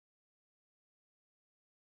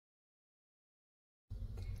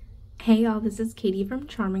Hey y'all, this is Katie from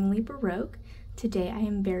Charmingly Baroque. Today I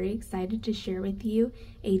am very excited to share with you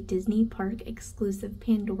a Disney Park exclusive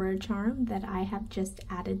Pandora charm that I have just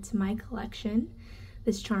added to my collection.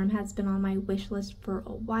 This charm has been on my wish list for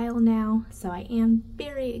a while now, so I am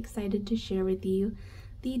very excited to share with you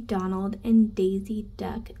the Donald and Daisy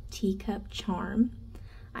Duck Teacup charm.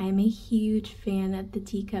 I am a huge fan of the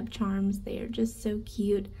Teacup charms. They are just so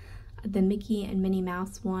cute. The Mickey and Minnie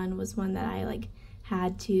Mouse one was one that I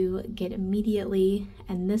had to get immediately,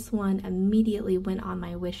 and this one immediately went on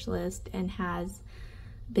my wish list and has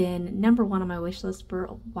been number one on my wish list for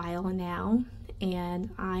a while now, and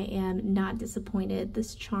I am not disappointed.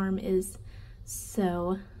 This charm is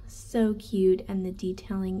so cute and the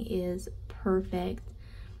detailing is perfect.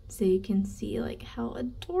 So you can see how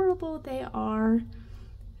adorable they are.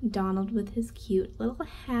 Donald with his cute little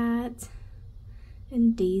hat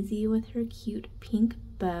and Daisy with her cute pink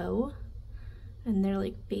bow. And their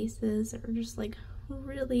bases are just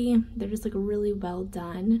really well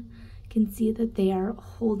done. You can see that they are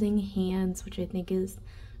holding hands, which I think is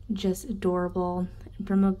just adorable. And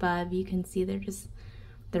from above you can see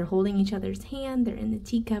they're holding each other's hand. They're in the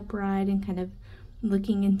teacup ride and kind of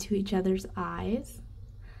looking into each other's eyes.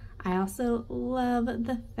 I also love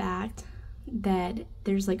the fact that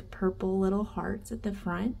there's purple little hearts at the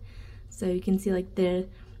front, so you can see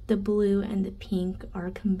the blue and the pink are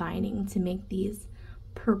combining to make these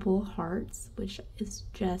purple hearts, which is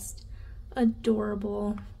just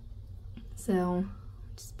adorable. So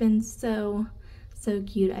it's been so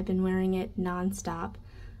cute. I've been wearing it non-stop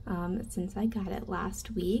since I got it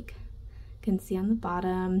last week. You can see on the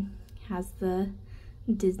bottom has the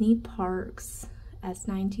Disney Parks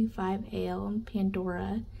S925Ale and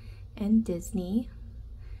Pandora and Disney,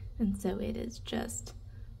 and so it is just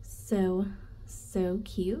so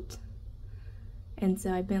cute. And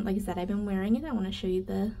so I've been, like I said, I've been wearing it. I want to show you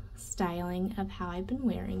the styling of how I've been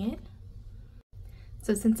wearing it.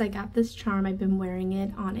 So since I got this charm, I've been wearing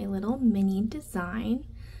it on a little mini design.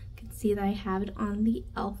 You can see that I have it on the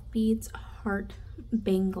Elf Beads heart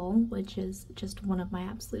bangle, which is just one of my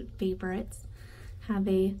absolute favorites. Have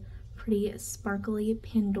a pretty sparkly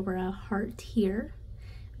Pandora heart here.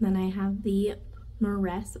 And then I have the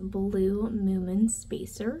Morass Blue Moomin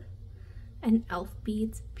Spacer, an Elf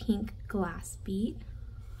Beads pink glass bead,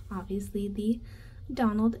 obviously the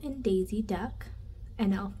Donald and Daisy Duck,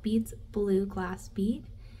 an Elf Beads blue glass bead,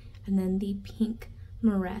 and then the pink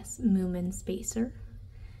Morass Moomin Spacer,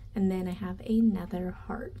 and then I have another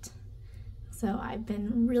heart. So I've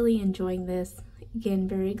been really enjoying this. Again,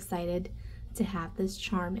 very excited to have this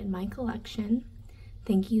charm in my collection.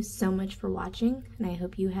 Thank you so much for watching, and I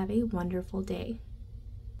hope you have a wonderful day.